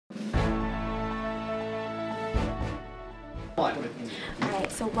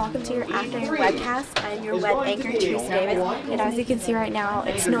Alright, so welcome to your afternoon webcast. I'm your web anchor, Teresa Davis, and as you can see right now,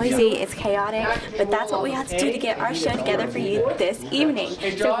 it's noisy, it's chaotic, but that's what we have to do to get our show together for you this evening.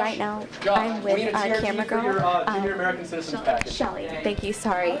 So right now, I'm with our camera girl, Shelly. Thank you,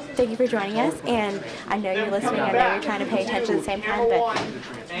 sorry. Thank you for joining us, and I know you're listening, I know you're trying to pay attention at the same time, but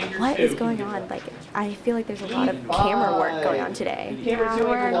what is going on? Like, I feel like there's a lot of camera work going on today. Yeah,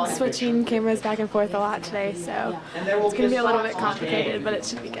 we're switching cameras back and forth a lot today, so it's going to be a little bit complicated, but it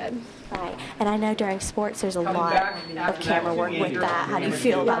should be good. Right, and I know during sports there's a lot of camera work with that. How do you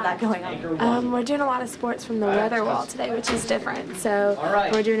feel about that going on? We're doing a lot of sports from the weather wall today, which is different. So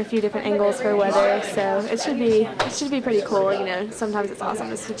we're doing a few different angles for weather, so it should be pretty cool. You know, sometimes it's awesome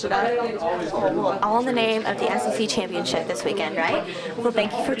to switch it up. Well, all in the name of the SEC Championship this weekend, right? Well,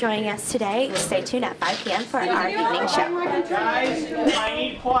 thank you for joining us today. Stay tuned at 5 p.m. for our evening show. Guys, I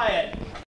need quiet.